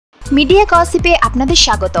Media গসিপে আপনাদের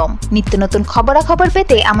স্বাগতম। নিত্য নতুন খবরাখবর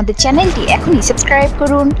পেতে আমাদের চ্যানেলটি এখনই সাবস্ক্রাইব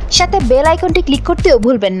করুন, সাথে বেল আইকনটি ক্লিক করতেও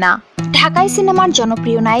ভুলবেন না। ঢাকাই সিনেমার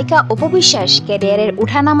জনপ্রিয় নায়িকা অপু বিশ্বাস ক্যারিয়ারের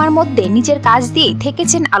উঠানামার মধ্যে নিজের কাজ দিয়েই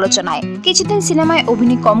থেকেছেন আলোচনায়। কিছুদিন সিনেমায়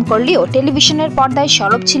অভিনয় কম করলেও টেলিভিশনের পর্দায়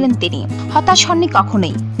সরব ছিলেন তিনি। হতাশ হননি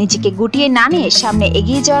কখনোই, নিজেকে গুটিয়ে না নিয়ে সামনে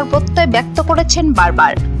এগিয়ে যাওয়ার প্রত্যয় ব্যক্ত করেছেন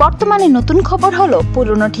বারবার। বর্তমানে নতুন খবর হলো,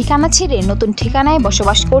 পুরনো ঠিকানা ছেড়ে নতুন ঠিকানায়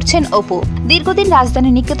বসবাস করছেন অপু। দীর্ঘদিন রাজধানী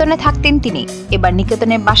নিকেতনে থাকতেন তিনি, এবার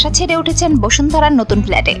নিকেতনের বাসা ছেড়ে উঠেছেন বসুন্ধরার নতুন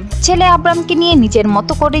ফ্ল্যাটে। ছেলে আব্রামকে নিয়ে নিজের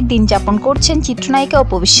মতো করে দিন যাপন করছেন চিত্রনায়িকা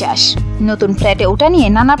অপু বিশ্বাস। নতুন ফ্ল্যাটে ওঠা নিয়ে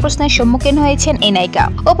নানা প্রশ্নের সম্মুখীন হয়েছেন এই নায়িকা।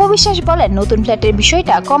 অপু বিশ্বাস বলেন, নতুন ফ্ল্যাটের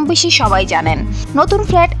বিষয়টা কম বেশি সবাই জানেন। নতুন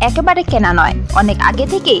ফ্ল্যাট একেবারে কেনা নয়, অনেক আগে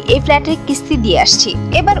থেকেই এই ফ্ল্যাটের কিস্তি দিয়ে আসছি,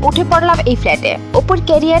 এবার উঠে পড়লাম এই ফ্ল্যাটে। অপুর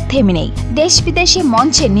ক্যারিয়ার থেমে নেই, দেশ বিদেশি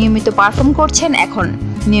মঞ্চে নিয়মিত পারফর্ম করছেন এখন।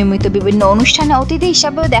 নিয়মিত বিভিন্ন অনুষ্ঠানে অতিথি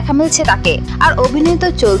হিসাবেও দেখা মিলছে তাকে, আর অভিনয় তো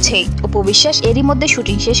চলছেই। অপু বিশ্বাস এরই মধ্যে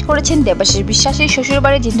শুটিং শেষ করেছেন দেবাশিস বিশ্বাসের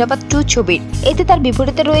শ্বশুরবাড়ি জিন্দাবাদ 2 ছবির। এতে তার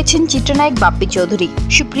বিপরীতে রয়েছেন চিত্রনায়ক বাপ্পি চৌধুরী।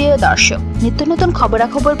 সুপ্রিয় দর্শক, নিত্য নতুন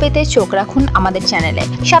খবরাখবর পেতে চোখ রাখুন আমাদের চ্যানেলে।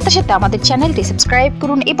 সাথে সাথে আমাদের চ্যানেলটি সাবস্ক্রাইব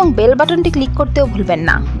করুন এবং বেল বাটনটি ক্লিক করতেও ভুলবেন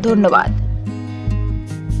না। ধন্যবাদ।